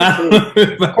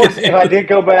Of course, if I did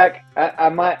go back, I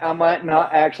might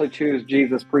not actually choose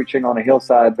Jesus preaching on a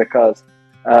hillside because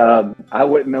I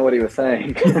wouldn't know what he was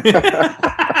saying.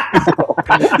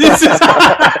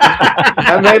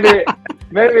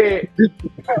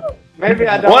 Maybe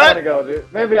I don't want to go, dude.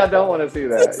 Maybe I don't want to see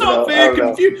that. It's all very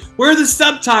confused. Where are the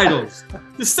subtitles?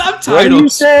 The subtitles. What are you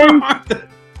saying?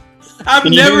 I've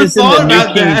never thought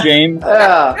about that. James?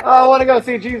 Yeah, I want to go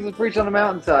see Jesus preach on the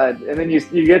mountainside, and then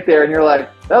you get there and you're like,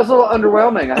 that was a little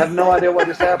underwhelming. I have no idea what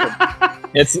just happened.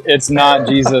 It's not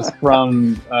Jesus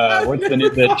from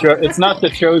it's not the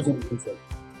chosen.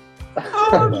 Oh,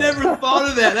 I've never thought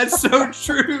of that. That's so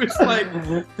true. It's like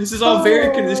this is all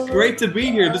very. It's great to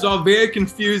be here. This is all very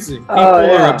confusing. People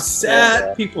are upset.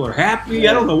 Yeah. People are happy.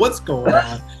 Yeah. I don't know what's going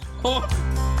on.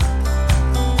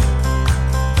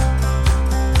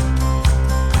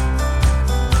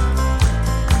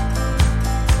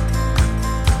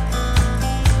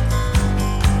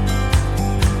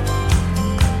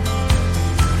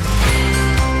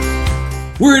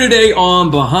 We're today on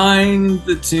Behind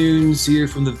the Tunes here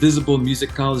from the Visible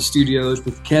Music College Studios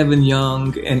with Kevin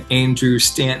Young and Andrew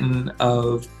Stanton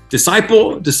of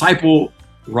Disciple,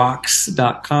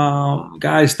 DiscipleRocks.com.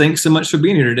 Guys, thanks so much for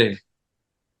being here today.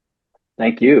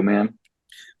 Thank you, man.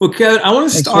 Well, Kevin, I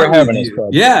want to start with you.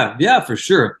 Yeah, for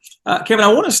sure. Kevin,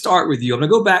 I want to start with you. I'm going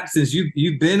to go back since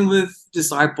you've been with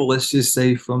Disciple, let's just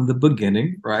say from the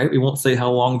beginning, right? We won't say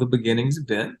how long the beginning's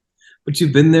been, but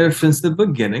you've been there since the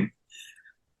beginning.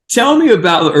 Tell me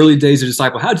about the early days of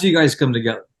Disciple. How did you guys come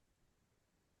together?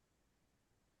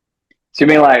 So you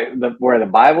mean like where the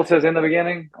Bible says in the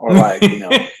beginning? Or like,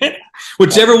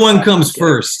 whichever one comes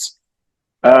first.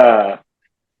 What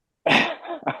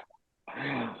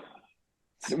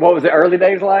was the early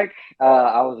days like?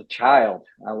 I was a child.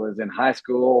 I was in high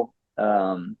school.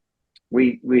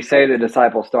 We say the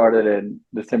Disciple started in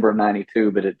December of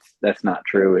 92, but that's not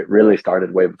true. It really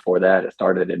started way before that. It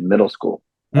started in middle school.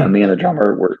 Me and the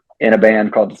drummer were in a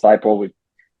band called Disciple. We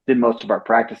did most of our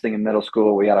practicing in middle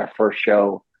school. We had our first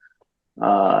show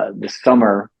this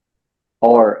summer,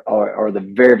 or the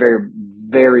very, very,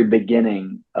 very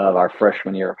beginning of our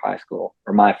freshman year of high school,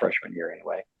 or my freshman year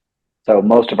anyway. So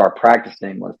most of our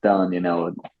practicing was done,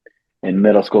 in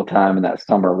middle school time in that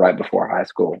summer right before high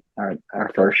school, our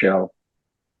first show.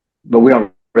 But we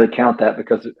don't really count that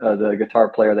because the guitar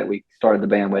player that we started the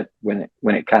band with when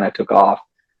it kind of took off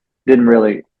didn't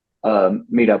really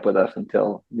meet up with us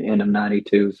until the end of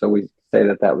 92. So we say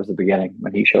that was the beginning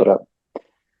when he showed up.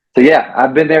 So yeah,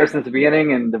 I've been there since the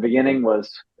beginning, and the beginning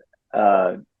was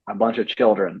a bunch of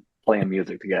children playing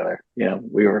music together.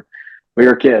 We were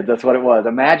kids. That's what it was.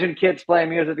 Imagine kids playing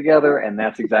music together, and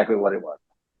that's exactly what it was.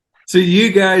 So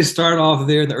you guys started off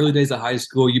there in the early days of high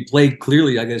school. You played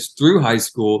clearly, I guess, through high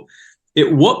school.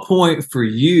 At what point for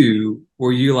you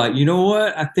were you like, you know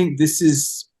what? I think this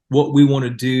is what we want to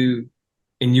do,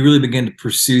 and you really began to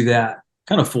pursue that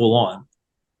kind of full on?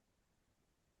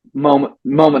 Moment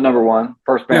number one,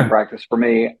 first band practice for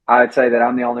me. I'd say that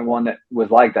I'm the only one that was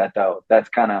like that, though. That's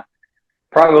kind of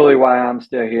probably why I'm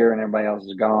still here and everybody else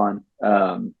is gone.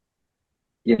 I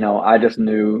just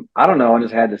knew, I don't know, I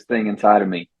just had this thing inside of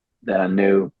me that I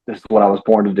knew this is what I was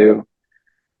born to do.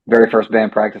 Very first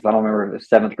band practice, I don't remember if it was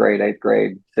 7th grade, 8th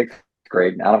grade, 6th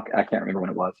grade. I can't remember when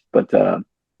it was, but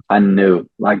I knew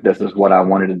like this is what I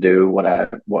wanted to do, what I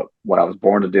was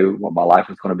born to do, what my life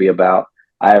was going to be about.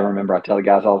 I remember I tell the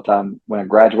guys all the time when I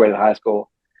graduated high school,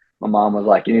 my mom was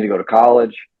like, "You need to go to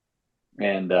college,"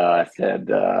 and I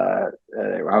said, "I'm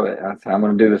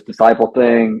going to do this Disciple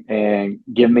thing and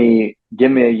give me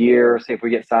a year, see if we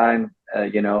get signed,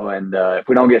 and if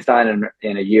we don't get signed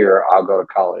in a year, I'll go to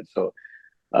college." So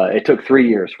it took 3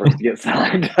 years for us to get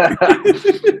signed.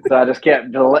 So I just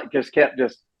kept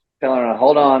telling her,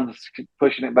 hold on, just keep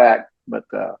pushing it back. But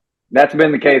that's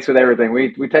been the case with everything.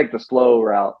 We take the slow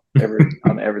route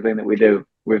on everything that we do.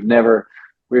 We've never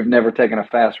taken a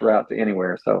fast route to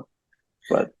anywhere. So,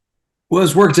 well,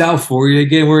 it's worked out for you.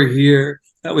 Again, we're here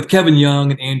with Kevin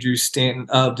Young and Andrew Stanton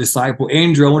of Disciple.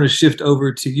 Andrew, I want to shift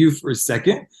over to you for a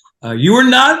second. You were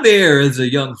not there as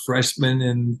a young freshman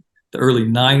in the early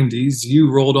 90s. You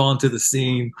rolled onto the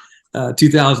scene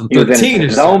 2013. He was in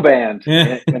his own band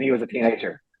when he was a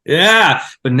teenager. Yeah,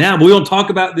 but now we don't talk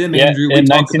about them, Andrew. We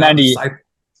talk about Disciple.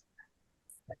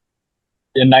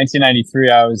 In 1993,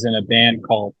 I was in a band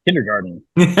called Kindergarten.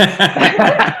 It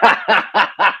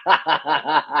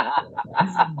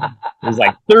was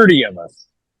like 30 of us.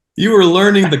 You were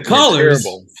learning the colors.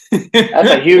 That's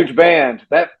a huge band.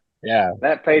 That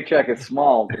paycheck is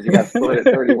small because you got split it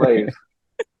 30 ways.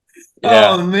 Yeah.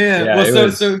 Oh man!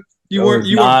 Yeah, so you weren't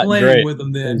playing with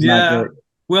them then? Yeah.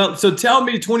 Well, so tell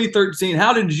me, 2013,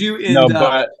 how did you end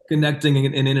up connecting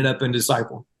and ended up in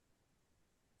Disciple?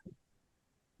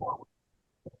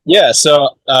 Yeah, so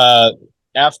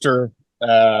after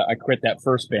I quit that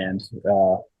first band,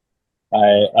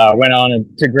 I went on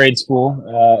to grade school,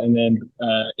 and then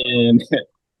in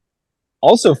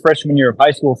also freshman year of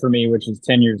high school for me, which is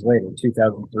 10 years later,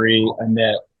 2003, I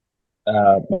met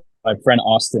my friend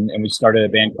Austin, and we started a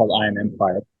band called I Am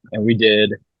Empire, and we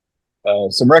did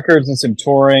some records and some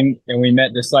touring, and we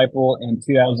met Disciple in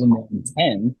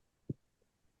 2010,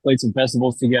 played some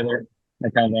festivals together,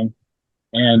 that kind of thing.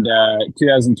 And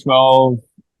 2012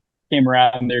 came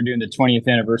around, they're doing the 20th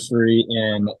anniversary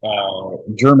in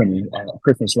Germany at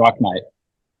Christmas Rock Night.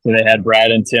 So they had Brad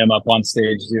and Tim up on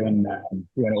stage doing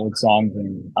old songs,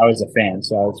 and I was a fan,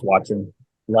 so I was watching,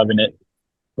 loving it.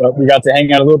 But we got to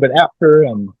hang out a little bit after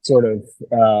and sort of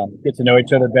get to know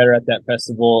each other better at that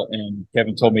festival. And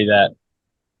Kevin told me that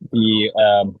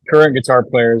the current guitar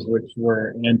players, which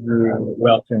were Andrew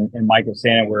Welch and Mike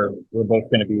Santa, were both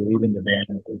going to be leaving the band,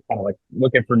 and kind of like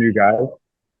looking for new guys.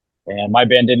 And my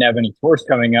band didn't have any tours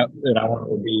coming up, and I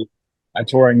wanted to be a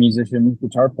touring musician,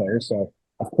 guitar player. So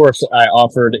of course I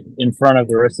offered in front of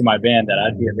the rest of my band that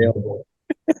I'd be available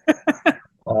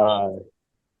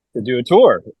to do a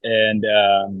tour. And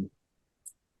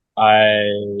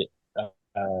I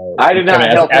did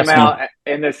not help him out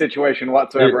in this situation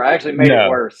whatsoever. I actually made it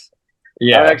worse.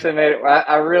 Yeah, I actually made it.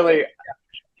 I really,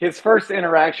 his first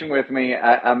interaction with me,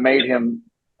 I made him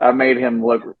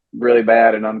look really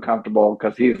bad and uncomfortable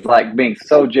because he's like being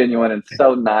so genuine and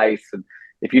so nice. And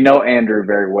if you know Andrew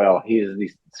very well, he is the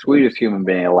sweetest human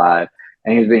being alive,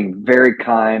 and he's being very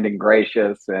kind and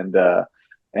gracious and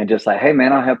just like, hey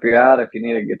man, I'll help you out if you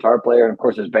need a guitar player. And of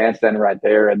course, there's band standing right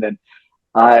there. And then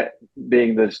I,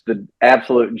 being the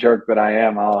absolute jerk that I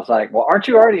am, I was like, well, aren't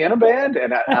you already in a band?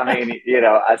 And I mean,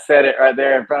 I said it right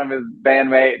there in front of his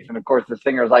bandmates. And of course, the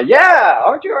singer was like, yeah,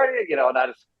 aren't you already? And I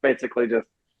just basically just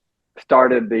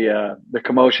started the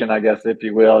commotion, I guess, if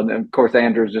you will. And of course,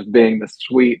 Andrew's just being the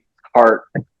sweet heart,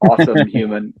 awesome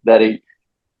human that he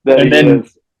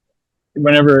is.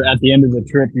 Whenever at the end of the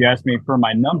trip, you asked me for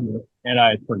my number, and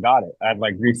I forgot it. I'd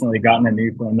like recently gotten a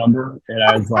new phone number, and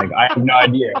I was like, I have no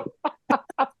idea. I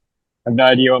have no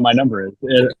idea what my number is.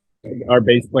 Our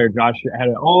bass player Josh had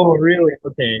it. Oh, really?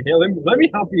 Okay. Hey, let me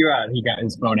help you out. He got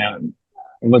his phone out and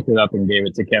looked it up and gave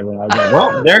it to Kevin. I was like,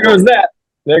 well, there goes that.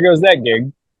 There goes that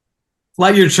gig. It's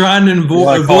like you're trying to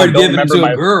avoid giving it to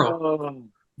a girl.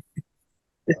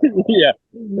 Yeah.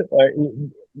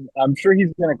 I'm sure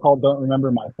he's going to call "Don't Remember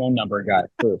My Phone Number" guy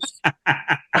first.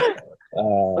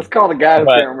 Let's call the guy who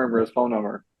can't remember his phone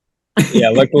number.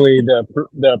 Yeah, luckily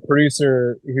the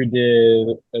producer who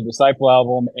did the Disciple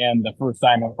album and the first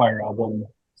Time Empire album,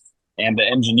 and the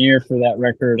engineer for that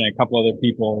record, and a couple other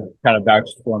people kind of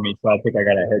vouched for me, so I think I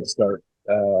got a head start.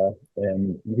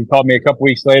 And he called me a couple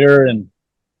weeks later, and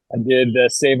I did the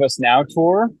Save Us Now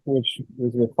tour, which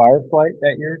was with Fireflight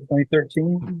that year,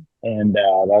 2013. And that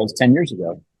was 10 years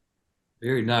ago.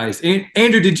 Very nice.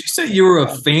 Andrew, did you say you were a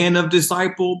fan of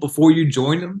Disciple before you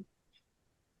joined them?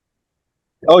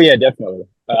 Oh, yeah, definitely.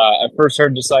 I first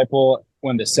heard Disciple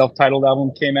when the self-titled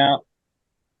album came out.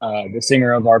 The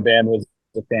singer of our band was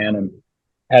a fan and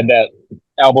had that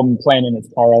album playing in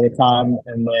his car all the time.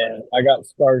 And then I got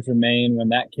Scars Remain when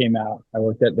that came out. I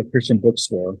worked at the Christian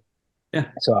bookstore. Yeah.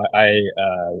 So I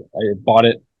bought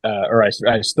it, or I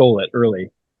stole it early.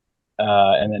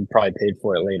 And then probably paid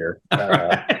for it later.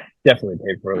 Definitely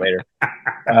paid for it later.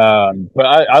 But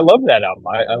I love that album.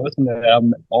 I listen to that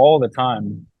album all the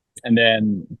time. And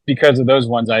then because of those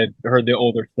ones, I heard the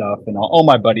older stuff, and all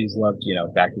my buddies loved,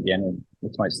 Back Again and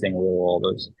It's My Sting a Little, all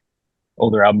those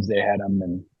older albums they had them.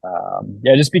 And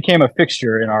it just became a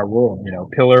fixture in our world.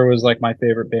 Pillar was like my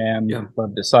favorite band. Yeah.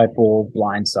 Disciple,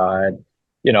 Blindside,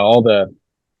 all the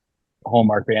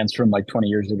Hallmark bands from like 20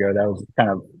 years ago. That was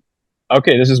kind of,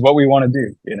 okay, this is what we want to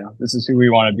do. This is who we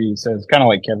want to be. So it's kind of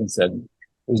like Kevin said,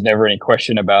 there's never any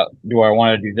question about, do I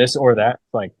want to do this or that?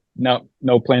 It's like,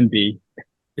 no plan B.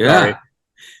 Yeah. Sorry.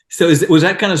 So was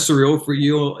that kind of surreal for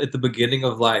you at the beginning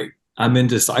of like, I'm in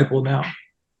Disciple now?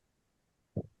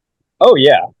 Oh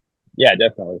yeah. Yeah,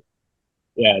 definitely.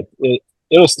 Yeah.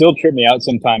 It'll still trip me out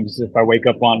sometimes if I wake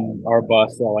up on our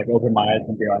bus, I'll like open my eyes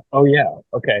and be like, oh yeah.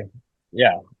 Okay.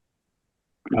 Yeah.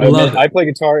 I play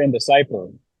guitar in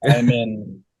Disciple. I'm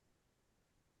in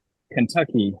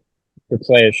Kentucky to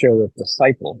play a show with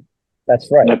Disciple. That's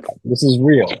right. This is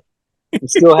real.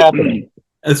 It's still happening.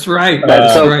 That's right.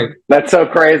 Right. That's so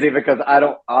crazy because I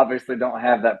obviously don't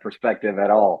have that perspective at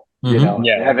all. Mm-hmm.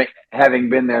 Yeah. Having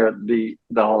been there the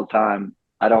whole time.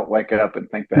 I don't wake up and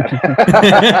think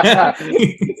that.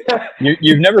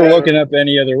 You've never woken up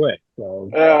any other way.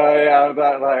 So. Yeah, I'm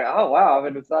not like, oh wow, I'm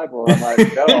a disciple. I'm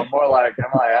like, no, I'm like,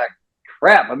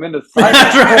 crap, I'm in disciple.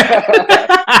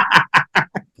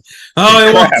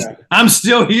 Oh, I'm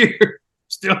still here.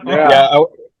 Yeah.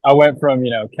 I went from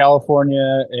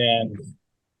California and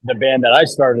the band that I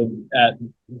started at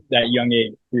that young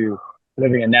age to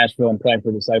living in Nashville and playing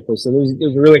for Disciples. So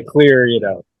there's a really clear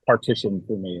partition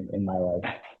for me in my life.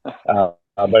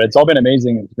 But it's all been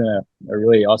amazing. It's been a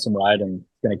really awesome ride, and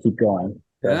it's going to keep going.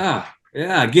 So.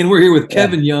 Yeah. Again, we're here with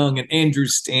Kevin Young and Andrew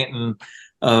Stanton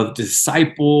of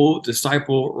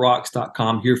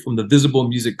DiscipleRocks.com here from the Visible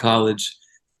Music College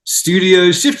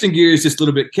studios. Shifting gears just a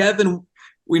little bit, Kevin,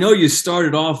 we know you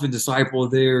started off in Disciple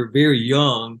there very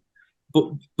young,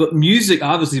 but music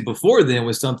obviously before then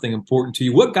was something important to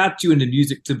you. What got you into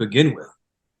music to begin with?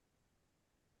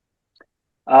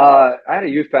 I had a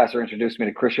youth pastor introduce me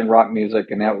to Christian rock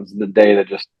music, and that was the day that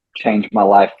just changed my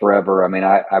life forever. I mean,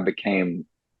 I became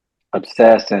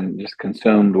obsessed and just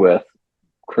consumed with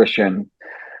Christian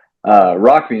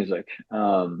rock music.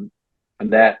 And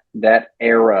that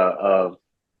era of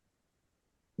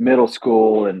middle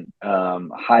school and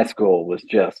high school was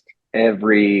just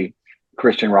every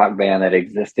Christian rock band that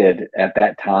existed at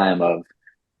that time of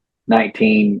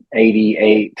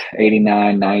 1988,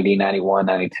 89, 90, 91,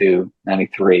 92,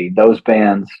 93. Those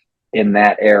bands in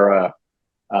that era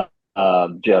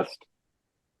just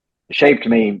shaped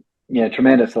me,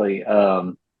 tremendously.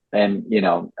 And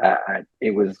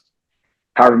it was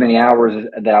however many hours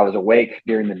that I was awake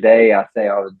during the day. I say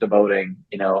I was devoting,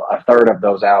 a third of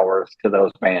those hours to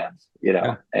those bands,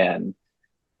 and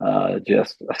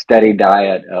just a steady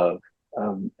diet of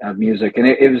music. And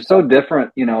it was so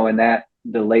different, in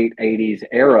the late 80s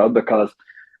era, because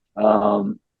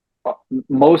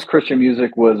most Christian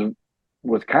music was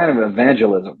kind of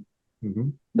evangelism,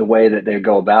 the way that they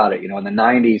go about it. In the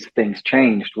 90s, things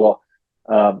changed. Well,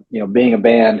 being a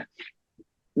band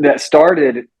that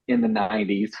started in the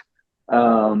 90s,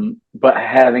 but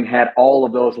having had all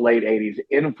of those late 80s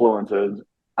influences,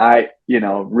 I,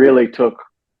 really took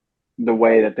the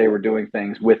way that they were doing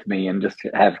things with me and just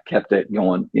have kept it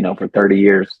going, for 30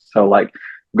 years. So like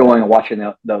going and watching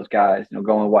those guys,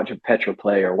 going and watching Petra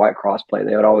play or White Cross play,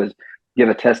 they would always give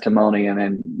a testimony and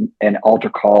then an altar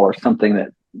call or something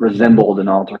that resembled an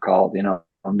altar call,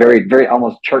 very, very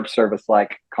almost church service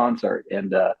like concert.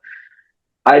 And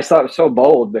I just thought it was so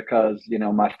bold because,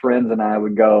 my friends and I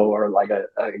would go, or like a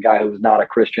guy who was not a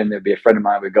Christian, there'd be a friend of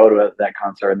mine would go to that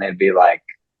concert and they'd be like,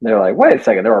 they're like, wait a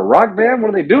second, they're a rock band? What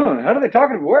are they doing? How are they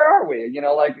talking about? Where are we?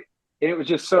 It was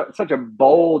just such a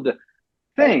bold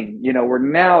thing, where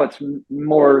now it's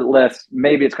more or less,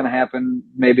 maybe it's going to happen,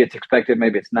 maybe it's expected,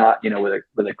 maybe it's not,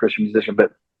 with a Christian musician.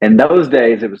 But in those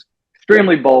days, it was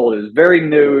extremely bold. It was very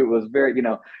new. It was very,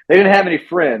 they didn't have any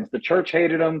friends. The church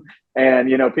hated them. And,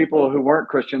 people who weren't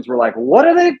Christians were like, what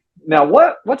are they now?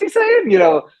 What's he saying?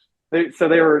 So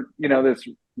they were, this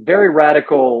very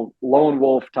radical lone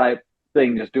wolf type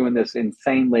thing, just doing this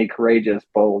insanely courageous,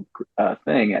 bold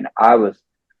thing. And I was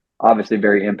obviously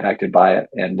very impacted by it.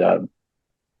 And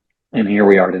here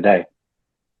we are today.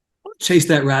 I'll chase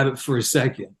that rabbit for a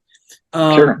second.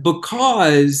 Sure.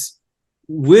 Because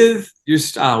with your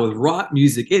style, with rock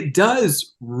music, it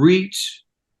does reach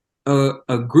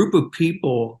a group of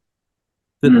people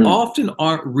that often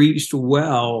aren't reached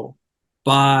well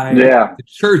by the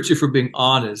church, if we're being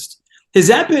honest. Has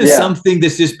that been something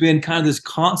that's just been kind of this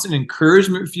constant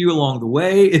encouragement for you along the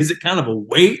way? Is it kind of a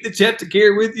weight that you have to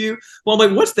carry with you? Well,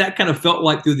 like, what's that kind of felt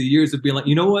like through the years of being like,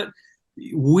 you know what?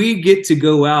 We get to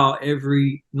go out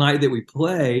every night that we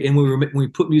play, and when we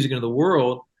put music into the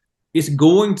world, it's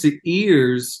going to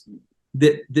ears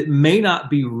that may not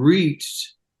be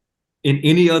reached in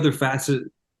any other facet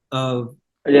of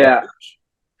church.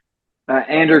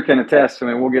 Andrew can attest. I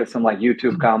mean, we'll get some like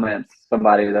YouTube comments,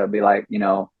 somebody that'll be like,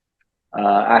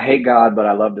 I hate God, but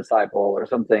I love Disciple, or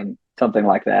something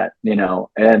like that,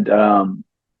 And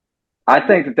I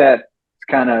think that's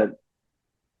kind of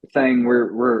saying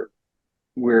we're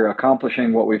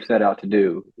accomplishing what we've set out to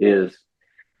do, is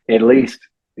at least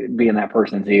be in that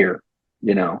person's ear,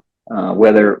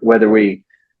 whether we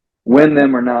win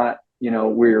them or not,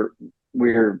 we're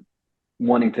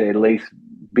wanting to at least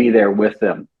be there with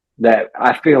them. That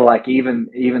I feel like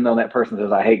even though that person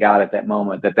says, I hate God at that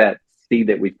moment, that seed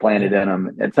that we've planted in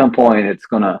them, at some point it's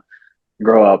going to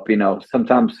grow up.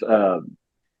 Sometimes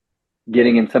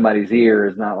getting in somebody's ear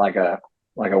is not like a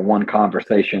one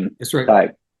conversation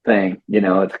type thing.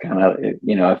 It's kind of,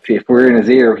 if we're in his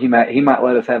ear, he might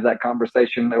let us have that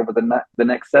conversation over the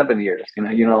next 7 years.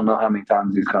 You don't know how many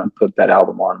times he's going to put that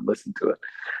album on and listen to it.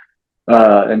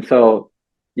 And so,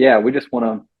 yeah, we just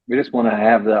want to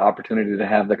have the opportunity to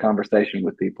have the conversation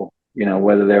with people,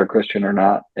 whether they're Christian or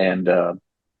not. And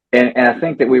I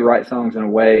think that we write songs in a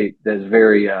way that's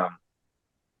very,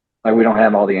 like, we don't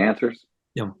have all the answers.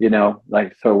 Yeah.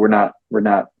 Like, so we're not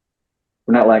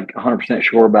like 100%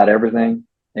 sure about everything.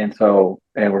 And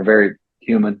we're very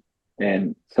human.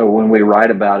 And so when we write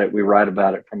about it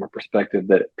from a perspective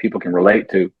that people can relate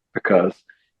to, because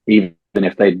even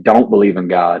if they don't believe in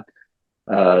God,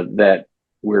 that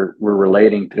we're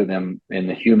relating to them in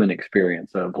the human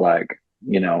experience of, like,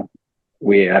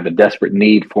 we have a desperate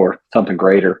need for something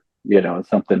greater,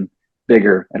 something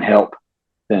bigger and help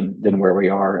than where we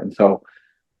are. And so,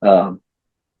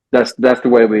 that's the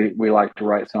way we like to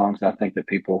write songs. I think that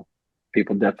people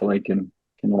definitely can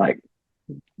like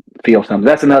feel something.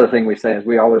 That's another thing we say, is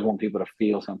we always want people to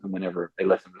feel something whenever they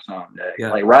listen to a song.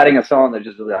 Yeah. Like writing a song that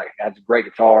just like has great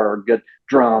guitar or good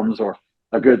drums or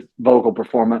a good vocal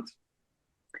performance.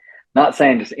 Not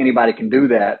saying just anybody can do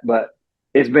that, but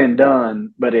it's been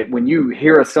done. But when you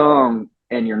hear a song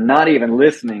and you're not even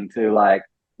listening to like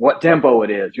what tempo it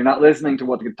is, you're not listening to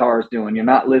what the guitar is doing, you're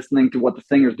not listening to what the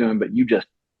singer's doing, but you just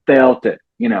felt it,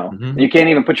 Mm-hmm. and you can't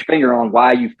even put your finger on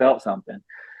why you felt something.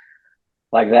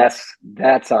 Like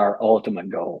that's our ultimate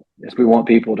goal, is we want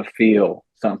people to feel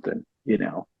something,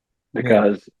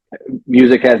 because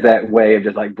music has that way of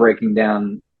just like breaking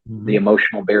down Mm-hmm. the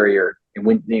emotional barrier. And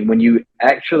when you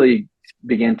actually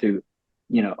begin to,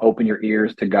 open your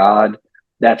ears to God,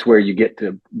 that's where you get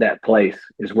to that place,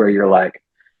 is where you're like,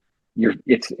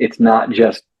 it's not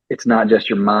just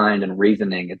your mind and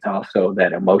reasoning. It's also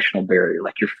that emotional barrier.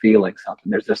 Like, you're feeling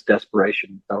something. There's this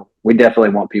desperation. So we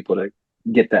definitely want people to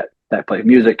get that place.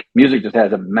 Music just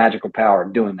has a magical power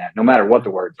of doing that, no matter what the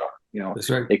words are.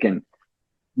 That's right. It can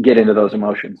get into those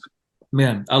emotions.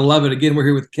 Man, I love it. Again, we're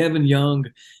here with Kevin Young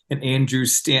and Andrew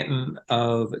Stanton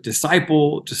of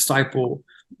Disciple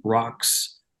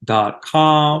Rocks.com.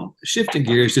 Shifting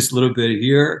gears just a little bit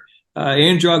here.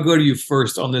 Andrew, I'll go to you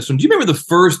first on this one. Do you remember the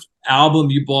first album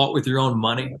you bought with your own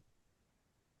money?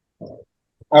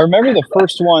 I remember the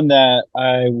first one that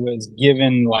I was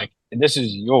given, like, this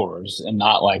is yours, and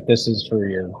not like this is for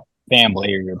your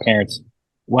family or your parents.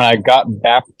 When I got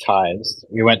baptized,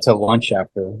 we went to lunch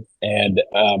after, and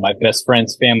my best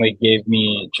friend's family gave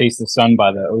me Chase the Sun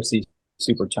by the OC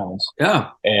Supertones. Yeah.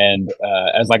 And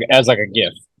as like a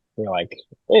gift. They're like,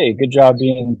 hey, good job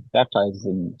being baptized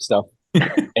and stuff.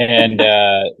 And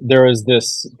there was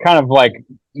this kind of like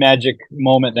magic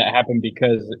moment that happened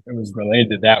because it was related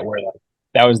to that, where like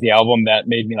that was the album that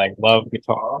made me like love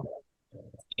guitar.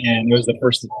 And it was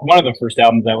one of the first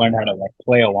albums I learned how to like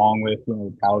play along with,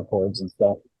 power chords and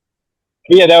stuff.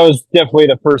 But yeah, that was definitely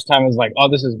the first time I was like, oh,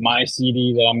 this is my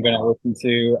CD that I'm going to listen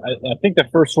to. I think the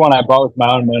first one I bought with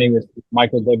my own money was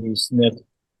Michael W. Smith,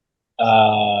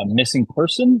 Missing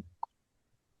Person.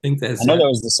 I think I know that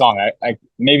was the song. I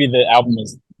maybe the album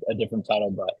was a different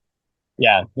title, but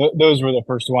yeah, those were the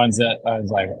first ones that I was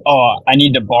like, oh, I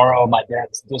need to borrow my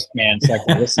dad's Discman so I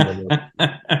can listen to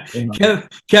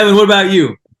it. Kevin, what about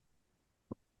you?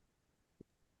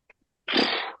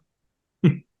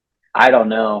 I don't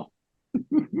know.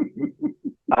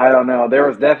 There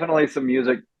was definitely some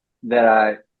music that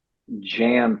I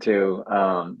jammed to,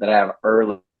 that I have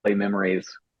early memories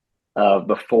of.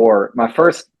 Before my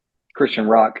first Christian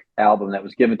rock album that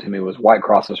was given to me was White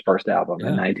Cross's first album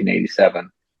in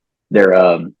 1987, their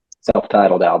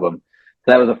self-titled album.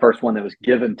 So that was the first one that was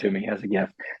given to me as a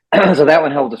gift. So that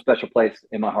one held a special place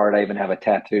in my heart. I even have a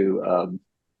tattoo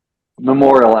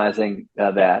memorializing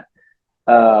that.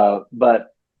 But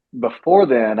before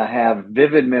then, I have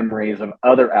vivid memories of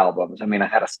other albums. I mean, I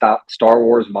had a Star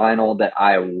Wars vinyl that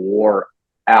I wore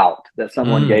out, that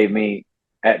someone gave me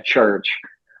at church.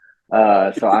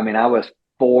 So, I mean, I was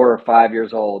 4 or 5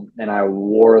 years old and I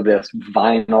wore this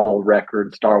vinyl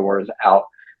record, Star Wars, out.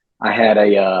 I had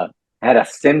a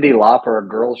Cyndi Lauper,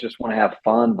 Girls Just Want to Have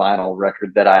Fun vinyl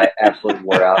record that I absolutely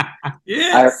wore out.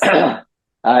 Yes.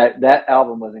 That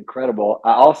album was incredible.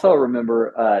 I also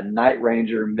remember Night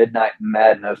Ranger, Midnight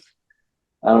Madness.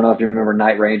 I don't know if you remember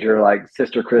Night Ranger, like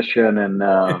Sister Christian and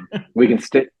You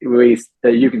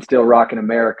Can Still Rock in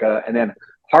America, and then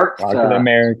Heart. Rock in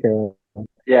America.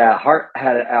 Yeah, Heart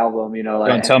had an album. Like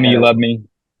Don't Tell Me You Love Me.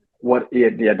 What?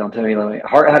 Yeah, Don't Tell Me You Love Me.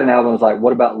 Heart had an album that was like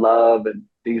What About Love and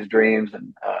These Dreams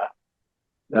and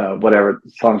whatever,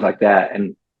 songs like that,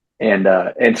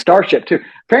 and Starship too.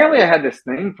 Apparently, I had this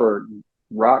thing for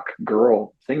rock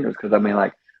girl singers, because I mean,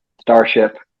 like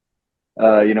Starship,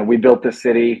 We built this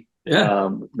city. Yeah.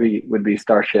 We would be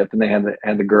Starship, and they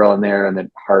had the girl in there, and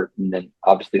then Heart, and then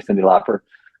obviously Cyndi Lauper.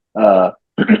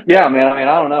 Yeah, man. I mean,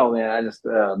 I don't know, man. I just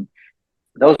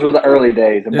those were the early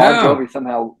days, and Bon Jovi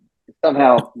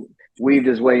somehow weaved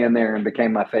his way in there and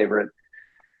became my favorite,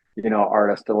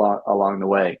 artist along the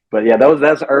way. But yeah,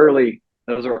 that's early.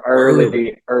 Those are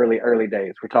early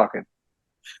days. We're talking.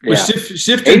 Yeah.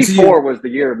 Shift 84 was the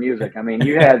year of music. I mean,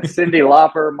 you had Cyndi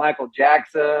Lauper, Michael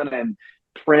Jackson, and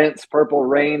Prince, Purple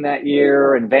Rain that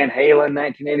year, and Van Halen,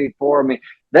 1984. I mean,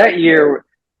 that year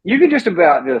you could just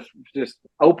about just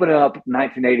open up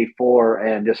 1984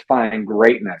 and just find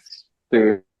greatness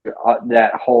through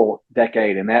that whole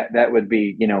decade, and that would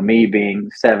be me being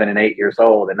 7 and 8 years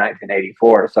old in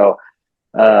 1984. So,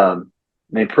 I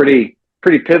mean, pretty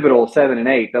pivotal 7 and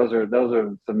 8. Those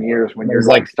are some years when you're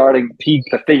like starting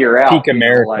to figure out peak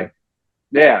America.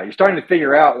 You're starting to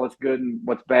figure out what's good and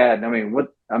what's bad. And I mean, what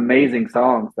amazing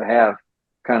songs to have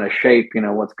kind of shape,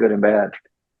 what's good and bad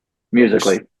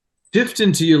musically. Shift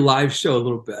into your live show a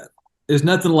little bit. There's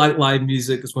nothing like live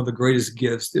music. It's one of the greatest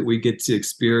gifts that we get to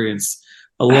experience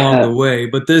along the way.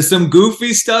 But there's some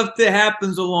goofy stuff that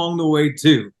happens along the way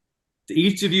too. Do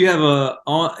each of you have a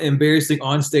embarrassing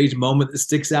onstage moment that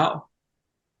sticks out?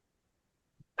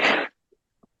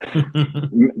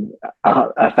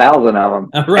 1,000 of them.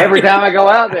 Right. Every time I go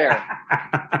out there.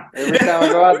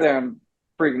 I'm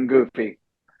freaking goofy.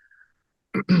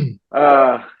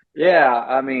 Yeah,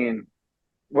 I mean,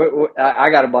 I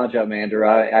got a bunch of them, Andrew.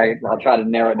 I'll try to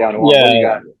narrow it down to one. Yeah, what do you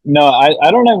got? No,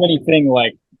 I don't have anything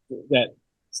like that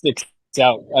sticks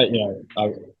out.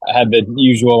 I had the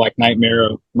usual like nightmare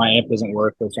of my amp doesn't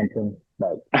work or something,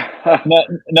 but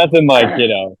nothing like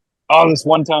this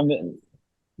one time that.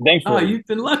 Thankfully, you've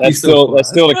been lucky. That's still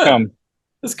to come.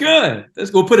 That's good.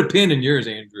 We'll put a pin in yours,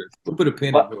 Andrew. We'll put a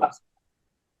pin in yours.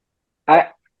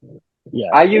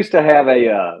 I used to have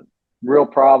a real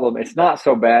problem. It's not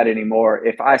so bad anymore.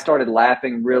 If I started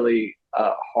laughing really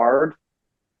hard,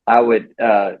 I would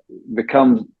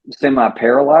become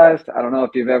semi-paralyzed. I don't know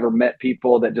if you've ever met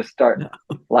people that just start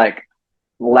like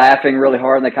laughing really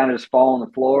hard and they kind of just fall on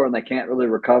the floor and they can't really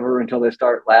recover until they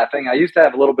start laughing. I used to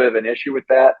have a little bit of an issue with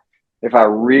that. If I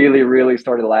really, really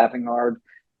started laughing hard.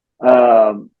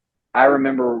 I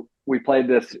remember we played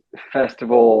this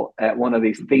festival at one of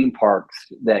these theme parks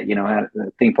that, had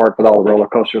a theme park with all the roller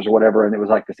coasters or whatever. And it was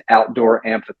like this outdoor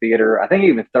amphitheater. I think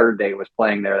even Third Day was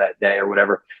playing there that day or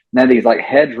whatever. And then these like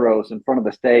hedgerows in front of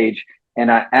the stage.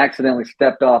 And I accidentally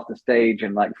stepped off the stage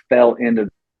and like fell into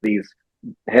these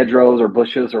hedgerows or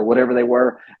bushes or whatever they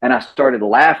were. And I started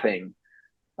laughing,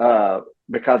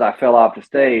 because I fell off the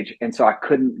stage, and so I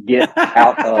couldn't get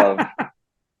out of.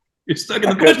 You're stuck in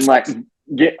the bush.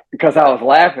 Because I was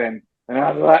laughing, and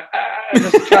I was like,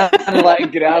 just trying to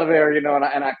like get out of there,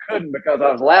 and I couldn't because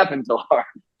I was laughing so hard.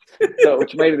 So,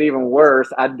 which made it even worse.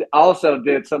 I also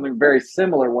did something very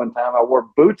similar one time. I wore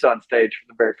boots on stage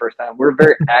for the very first time. We're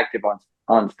very active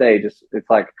on stage. It's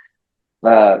like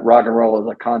rock and roll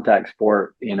is a contact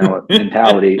sport,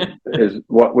 mentality is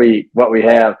what we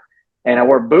have. And I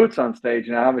wore boots on stage,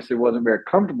 and I obviously wasn't very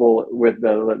comfortable with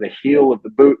the heel of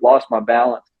the boot, lost my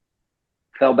balance,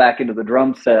 fell back into the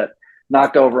drum set,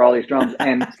 knocked over all these drums,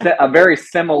 and a very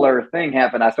similar thing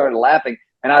happened. I started laughing,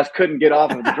 and I just couldn't get off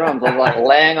of the drums. I was like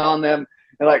laying on them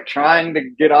and like trying to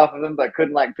get off of them, but I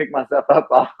couldn't like pick myself up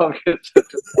off of it. Just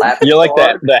laughing. You're like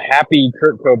the happy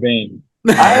Kurt Cobain.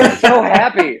 I am so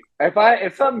happy.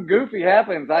 If something goofy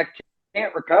happens, I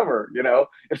can't recover.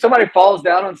 If somebody falls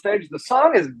down on stage, the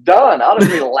song is done. I'll just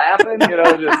be laughing,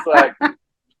 just like what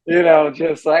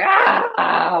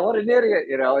an idiot,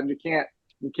 and you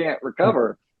can't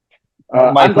recover.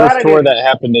 My first tour that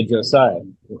happened to Josiah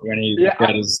when he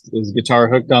got his guitar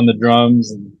hooked on the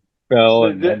drums and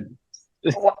fell.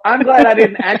 Well, I'm glad I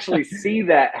didn't actually see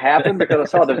that happen because I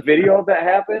saw the video of that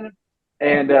happen.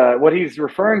 And what he's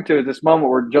referring to is this moment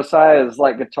where Josiah's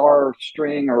like guitar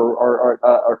string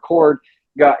or chord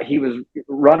he was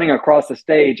running across the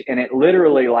stage, and it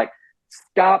literally like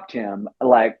stopped him.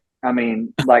 Like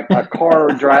a car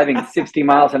driving 60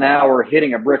 miles an hour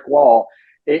hitting a brick wall.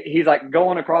 He's like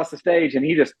going across the stage, and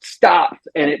he just stops,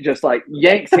 and it just like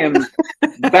yanks him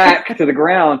back to the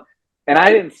ground. And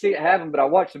I didn't see it happen, but I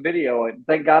watched the video, and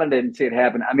thank God I didn't see it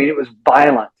happen. I mean, it was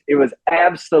violent. It was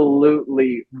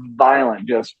absolutely violent.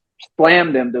 Just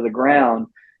slammed him to the ground.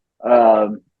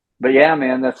 But yeah,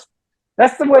 man, that's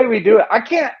the way we do it.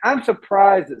 I'm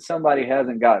surprised that somebody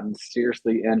hasn't gotten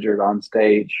seriously injured on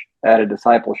stage at a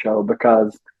Disciple show,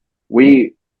 because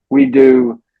we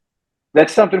do.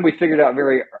 That's something we figured out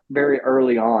very, very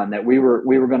early on, that we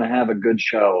were going to have a good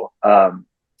show.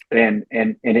 and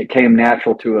it came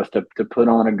natural to us to put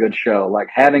on a good show. Like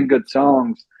having good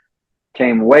songs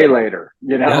came way later,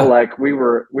 like we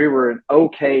were an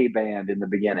okay band in the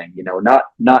beginning,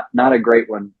 not a great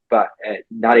one, but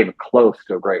not even close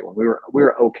to a great one. We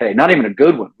were okay, not even a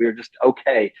good one. We were just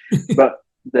okay. But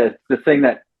the thing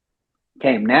that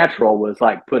came natural was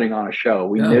like putting on a show.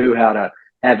 We knew how to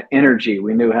have energy.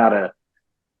 We knew how to,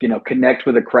 connect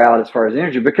with the crowd as far as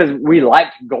energy, because we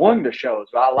liked going to shows.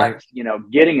 I liked,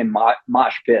 getting in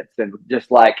mosh pits and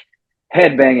just like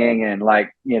headbanging and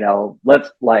like, let's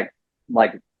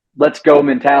go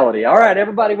mentality. All right,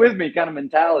 everybody with me kind of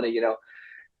mentality,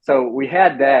 So we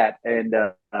had that, and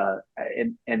the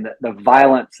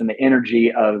violence and the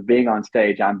energy of being on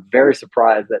stage. I'm very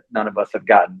surprised that none of us have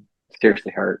gotten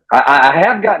seriously hurt. I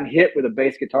have gotten hit with a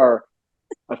bass guitar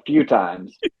a few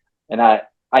times, and I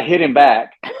hit him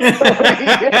back. he hit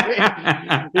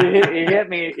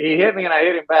me, and I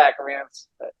hit him back. I mean, it's,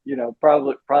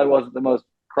 probably wasn't the most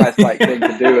Christ-like thing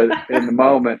to do in the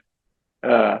moment,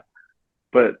 but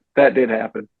that did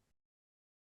happen.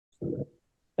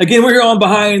 Again, we're on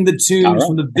Behind the Tunes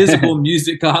from the Visible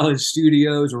Music College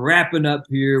studios, wrapping up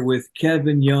here with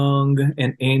Kevin Young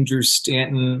and Andrew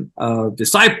Stanton of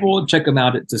Disciple. Check them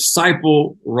out at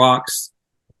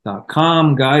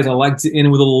disciplerocks.com. Guys, I like to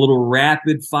end with a little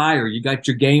rapid fire. You got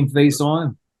your game face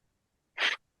on?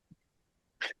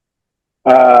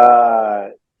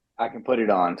 I can put it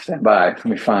on. Stand by. Let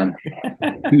me find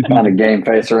a game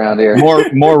face around here.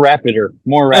 More rapider.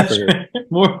 More.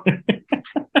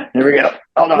 Here we go.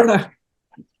 Hold on.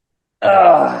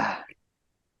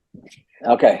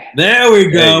 Okay. There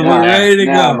we go. We're ready to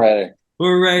go. I'm ready.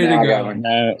 We're ready to go.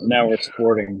 Now we're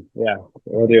sporting. Yeah.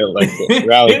 We'll do it like this.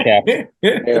 Rally cap.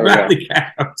 Rally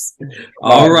caps.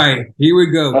 All right. Here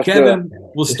we go. Let's Kevin,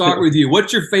 we'll start with you.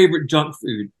 What's your favorite junk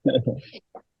food?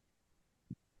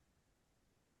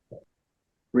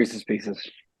 Reese's Pieces.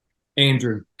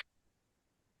 Andrew.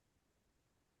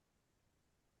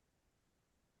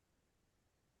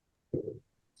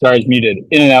 Sorry, it's muted.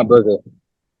 In-N-Out Burger.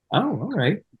 Oh, all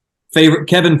right.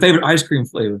 Kevin, favorite ice cream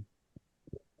flavor?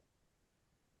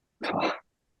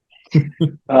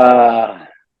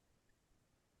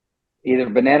 Either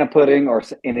banana pudding or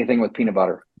anything with peanut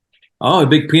butter. Oh, a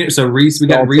big peanut. So we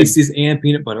got Reese's and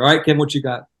peanut butter. All right, Kevin, what you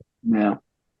got? Yeah.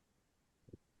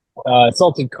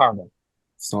 Salted caramel.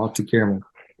 Salted caramel.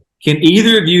 Can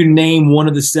either of you name one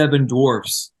of the 7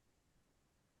 dwarfs?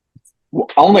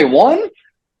 Only one?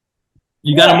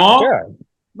 You got them all? Sure.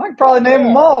 I can probably name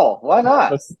them all. Why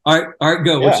not? All right,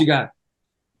 go. What you got?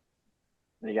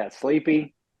 You got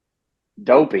Sleepy,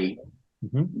 Dopey,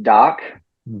 Doc,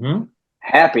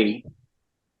 Happy,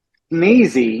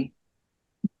 Sneezy,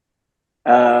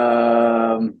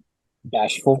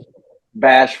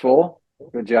 Bashful.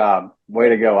 Good job. Way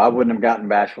to go. I wouldn't have gotten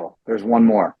Bashful. There's one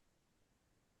more.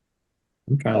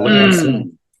 I'm trying to look at this.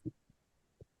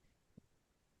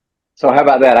 So how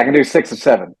about that? I can do 6 or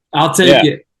 7. I'll take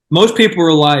it. Most people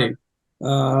are like,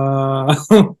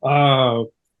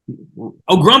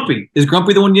 Grumpy. Is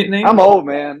Grumpy the one you get named? I'm old,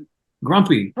 man.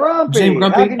 Grumpy. Grumpy.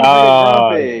 Grumpy?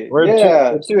 Grumpy? We're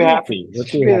too happy. We're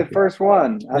too happy. The first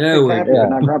one. Happy,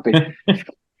 not Grumpy.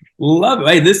 Love it.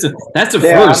 Hey, that's a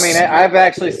first. I mean, I've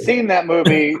actually seen that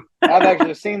movie.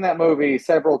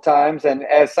 Several times, and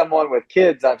as someone with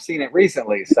kids, I've seen it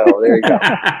recently. So there you go.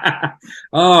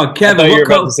 Oh, Kevin, you were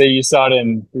about to say you saw it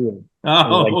in.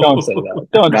 Oh, like, don't say that.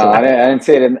 Don't. No, I didn't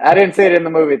see it. I didn't see it in the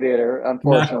movie theater.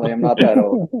 Unfortunately, I'm not that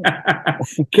old.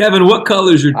 Kevin, what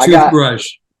color is your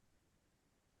toothbrush?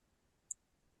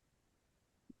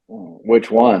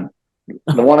 Which one?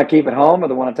 The one I keep at home or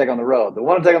the one I take on the road? The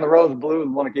one I take on the road is blue,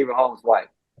 and the one I keep at home is white.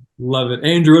 Love it.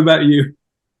 Andrew, what about you?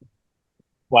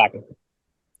 Black.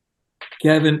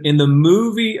 Kevin, in the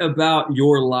movie about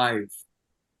your life,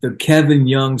 the Kevin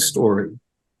Young story,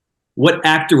 what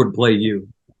actor would play you?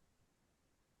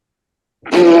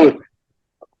 The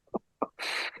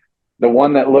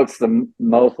one that looks the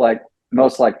most like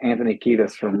Anthony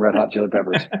Kiedis from Red Hot Chili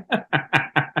Peppers.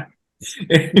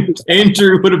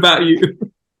 Andrew, what about you?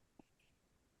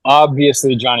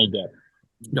 Obviously, Johnny Depp.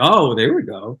 Oh, there we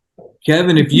go.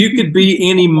 Kevin, if you could be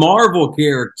any Marvel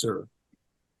character,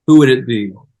 who would it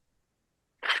be?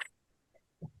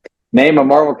 Name a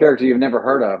Marvel character you've never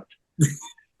heard of.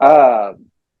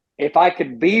 If I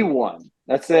could be one,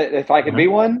 that's it. If I could be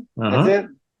one, that's it.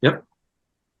 Yep.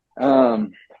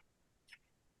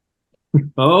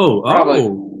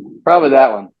 Probably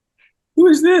that one. Who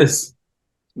is this?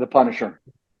 The Punisher.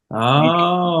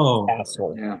 Oh,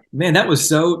 asshole! Yeah, man, that was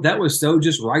so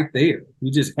just right there. You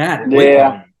just had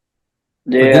it.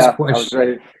 Yeah.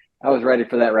 I was ready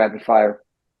for that rapid fire.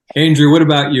 Andrew, what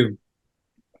about you?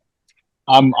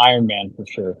 I'm Iron Man for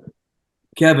sure.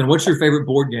 Kevin, what's your favorite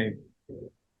board game?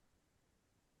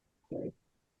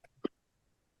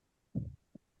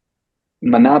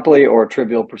 Monopoly or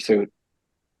Trivial Pursuit?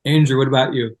 Andrew, what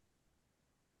about you?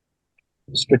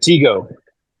 Stratego.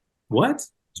 What?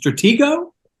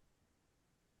 Stratego?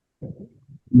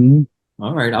 Mm-hmm.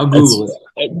 All right, I'll Google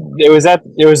it. It was at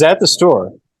the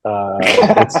store.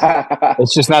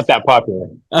 It's just not that popular.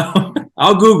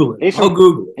 I'll Google it. I'll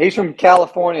Google it. He's from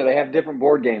California. They have different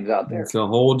board games out there. It's a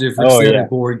whole different set of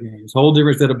board games. Whole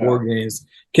different set of board games.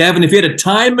 Kevin, if you had a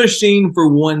time machine for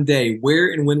one day,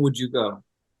 where and when would you go?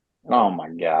 Oh my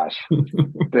gosh,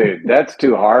 dude, that's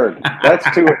too hard. That's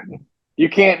too. You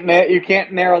can't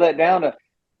narrow that down to.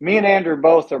 Me and Andrew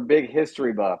both are big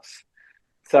history buffs,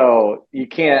 so you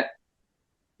can't.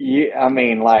 I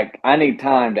mean, like, I need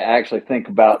time to actually think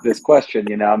about this question.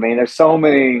 You know, I mean, there's so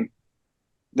many.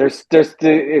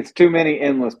 It's too many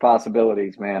endless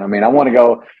possibilities, man. I mean, I want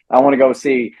to go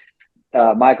see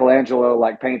Michelangelo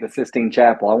like paint the Sistine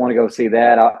Chapel. I want to go see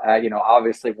that. I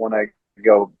obviously want to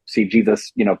go see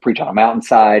Jesus, preach on a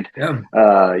mountainside. Yeah.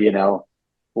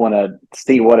 Want to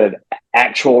see what an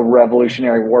actual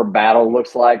Revolutionary War battle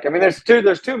looks like. I mean, there's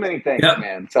too many things,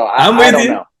 man. So I don't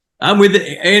know. I'm with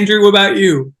it. Andrew, what about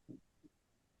you?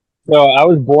 So I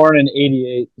was born in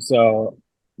 88. So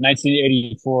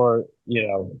 1984,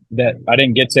 that I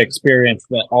didn't get to experience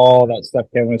all that stuff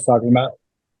Kevin was talking about.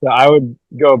 So I would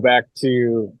go back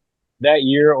to that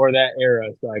year or that era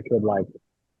so I could like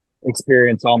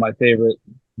experience all my favorite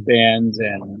bands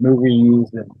and movies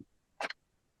and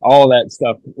all that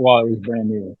stuff while it was brand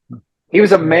new. He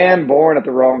was a man born at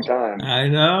the wrong time. I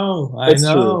know.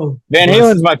 True. Van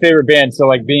Halen's my favorite band, so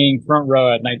like being front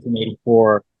row at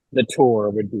 1984, the tour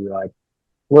would be like,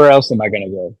 where else am I going to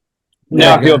go?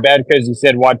 Now I feel bad because you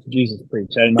said watch Jesus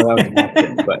preach. I didn't know that was an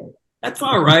option, but that's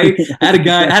all right. I had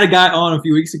a guy on a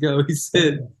few weeks ago. He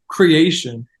said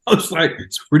creation. I was like,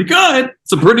 it's pretty good.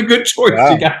 It's a pretty good choice.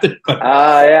 Yeah. You got there.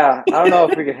 Yeah. I don't know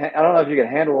if you can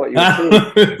handle what you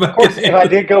see. Of course, if I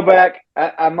did go back,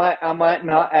 I might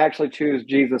not actually choose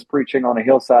Jesus preaching on a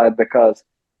hillside because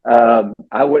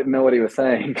I wouldn't know what he was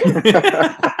saying.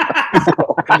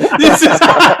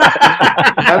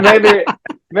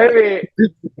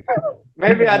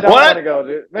 Maybe I don't want to go,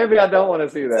 dude. Maybe I don't want to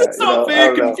see that. It's so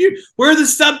very confused. Where are the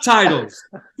subtitles?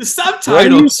 The subtitles. What are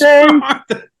you saying?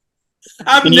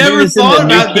 I've never thought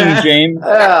about that. James?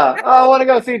 Yeah, I want to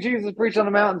go see Jesus preach on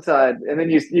the mountainside, and then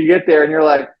you get there and you're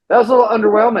like, that was a little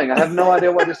underwhelming. I have no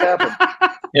idea what just happened.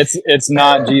 It's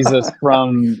not Jesus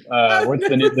from what's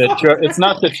it's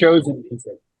not the chosen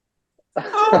Jesus.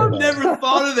 Oh, I've never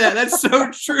thought of that. That's so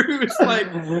true. It's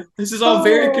like this is all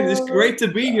it's great to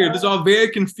be here. This is all very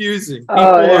confusing. People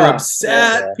are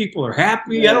upset. Yeah. People are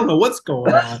happy. Yeah. I don't know what's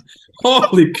going on.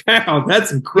 Holy cow,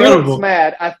 that's incredible. He looks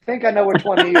mad. I think I know which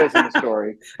one he is in the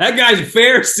story. That guy's a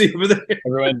Pharisee over there.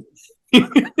 Everyone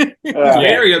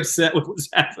very upset with what's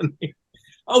happening.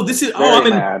 Oh, this is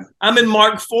I'm in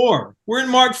Mark 4. We're in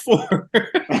Mark 4.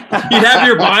 You have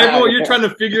your Bible. You're trying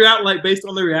to figure out, like, based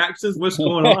on the reactions, what's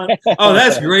going on. Oh,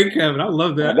 that's great, Kevin. I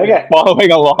love that. They got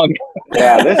following along.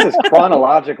 Yeah, this is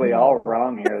chronologically all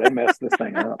wrong here. They messed this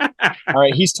thing up. All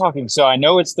right, he's talking, so I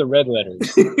know it's the red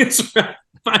letters. It's right.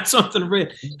 Find something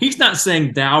red. He's not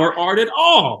saying thou art at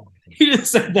all. He didn't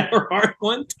say thou art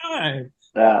one time.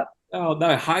 Yeah. Oh,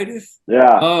 that hideth?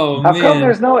 Yeah. Oh, How man. come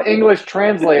there's no English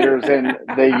translators in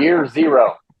the year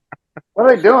 0?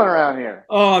 What are they doing around here?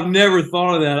 Oh, I've never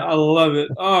thought of that. I love it.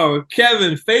 Oh,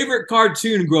 Kevin, favorite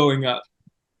cartoon growing up?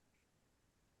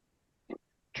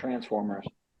 Transformers.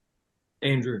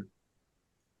 Andrew.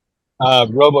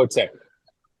 Robotech.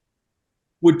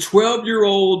 Would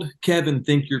 12-year-old Kevin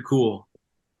think you're cool?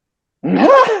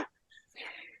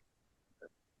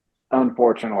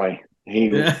 Unfortunately,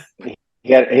 he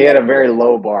had a very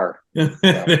low bar.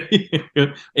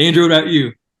 Andrew, what about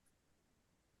you?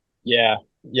 Yeah.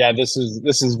 This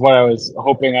is what I was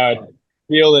hoping I'd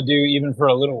be able to do even for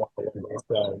a little while.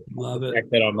 So love it. Check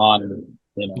that I'm on,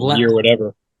 year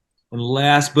whatever. And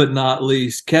last but not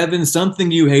least, Kevin,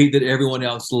 something you hate that everyone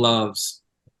else loves.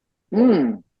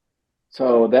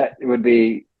 So that would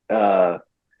be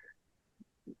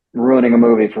ruining a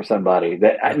movie for somebody.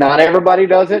 That not everybody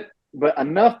does it, but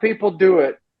enough people do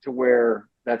it to where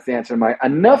that's the answer.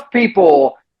 Enough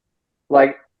people,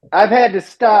 like, I've had to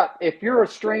stop. If you're a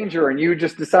stranger and you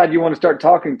just decide you want to start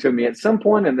talking to me, at some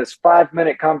point in this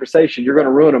 5-minute conversation, you're going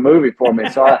to ruin a movie for me.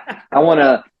 So I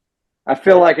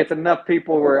feel like it's enough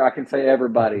people where I can say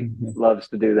everybody loves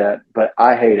to do that, but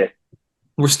I hate it.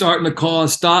 We're starting a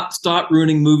cause,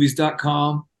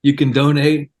 stopruiningmovies.com. You can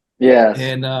donate. Yes.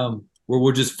 And where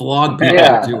we'll just flog people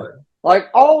to it. Like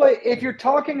always, if you're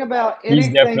talking about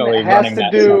anything that has to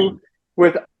do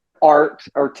with art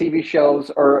or TV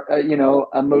shows or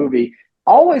a movie,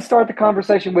 always start the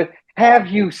conversation with, "Have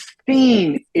you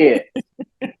seen it?"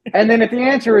 And then if the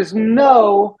answer is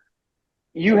no,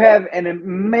 you have an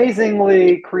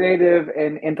amazingly creative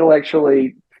and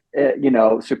intellectually,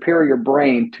 superior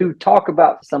brain to talk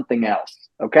about something else.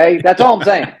 Okay, that's all I'm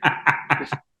saying.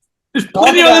 There's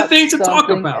plenty of other things to talk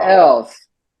about. Else.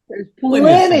 There's plenty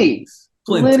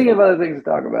of other things to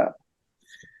talk about.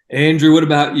 Andrew, what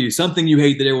about you? Something you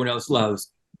hate that everyone else loves.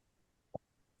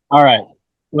 All right.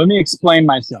 Let me explain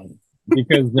myself,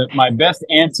 because my best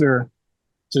answer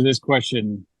to this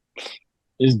question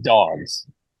is dogs.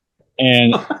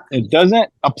 And it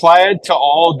doesn't apply to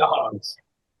all dogs.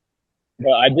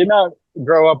 But I did not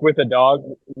grow up with a dog.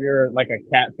 We were like a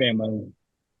cat family,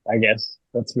 I guess.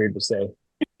 That's weird to say.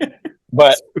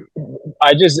 But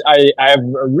I have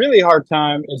a really hard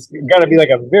time. It's got to be like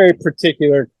a very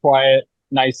particular, quiet,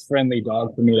 nice, friendly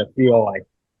dog for me to feel like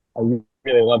I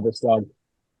really love this dog.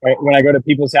 Right? When I go to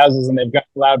people's houses and they've got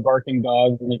loud barking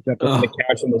dogs and they jump up on the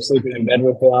couch and they're sleeping in bed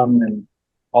with them and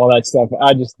all that stuff,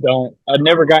 I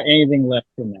never got anything left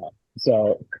from that.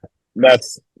 So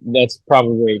that's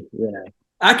probably,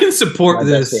 I can support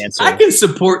this. I can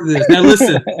support this. Now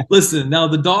listen. Now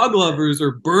the dog lovers are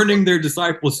burning their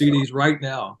Disciple CDs right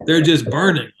now. They're just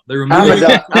burning. They're removing.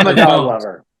 I'm a dog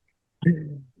lover.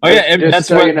 Oh yeah, that's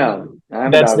so you know.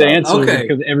 That's the answer. Okay.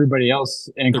 Because everybody else,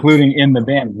 including in the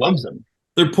band, loves them.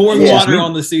 They're pouring water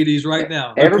on the CDs right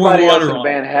now. Everybody else in the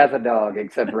band has a dog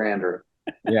except for Andrew.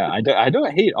 Yeah, I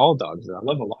don't hate all dogs. I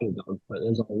love a lot of dogs, but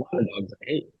there's a lot of dogs I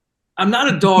hate. I'm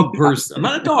not a dog person.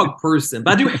 But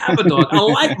I do have a dog. I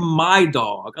like my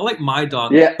dog.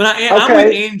 Yeah. But I'm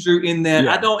with Andrew in that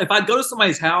I don't. If I go to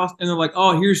somebody's house and they're like,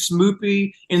 "Oh, here's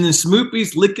Smoopy," and then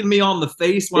Smoopy's licking me on the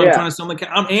face while I'm trying to summon,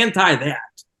 I'm anti that.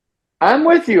 I'm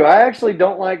with you. I actually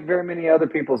don't like very many other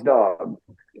people's dogs.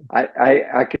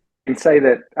 I can say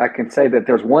that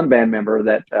there's one band member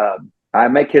that I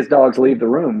make his dogs leave the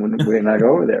room when I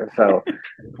go over there. So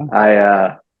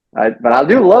but I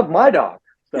do love my dog.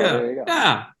 So there you go.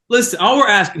 Yeah. Listen,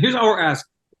 here's all we're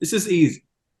asking. This is easy.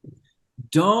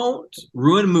 Don't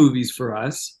ruin movies for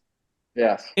us.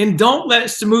 Yes. And don't let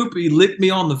Smoopy lick me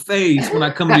on the face when I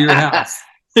come to your house.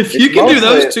 If you can do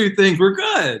those two things, we're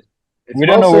good. We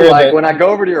don't know where when I go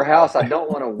over to your house, I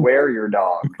don't want to wear your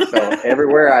dog. So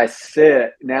everywhere I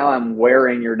sit, now I'm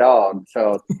wearing your dog.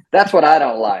 So that's what I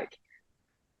don't like.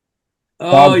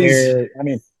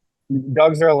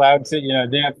 Dogs are allowed to,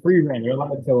 they have free reign. They're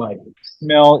allowed to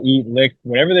smell, eat, lick,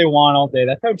 whatever they want all day.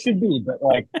 That's how it should be. But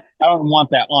I don't want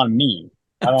that on me.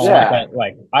 I don't want that.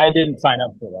 I didn't sign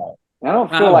up for that. I don't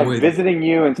feel like visiting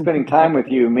you and spending time with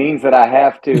you means that I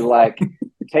have to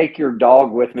take your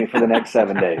dog with me for the next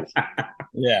 7 days.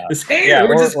 Yeah. It's hair.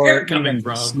 Where's this hair coming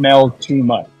from? Smell too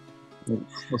much.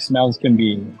 The smells can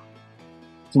be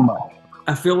too much.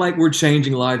 I feel like we're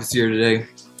changing lives here today.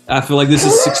 I feel like this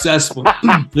is successful.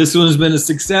 This one has been a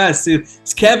success.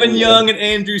 It's Kevin Young and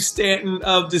Andrew Stanton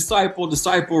of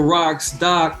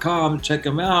DiscipleRocks.com. Check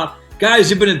them out. Guys,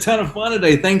 you've been a ton of fun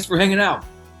today. Thanks for hanging out.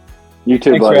 You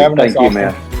too, buddy. Thank you,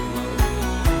 man.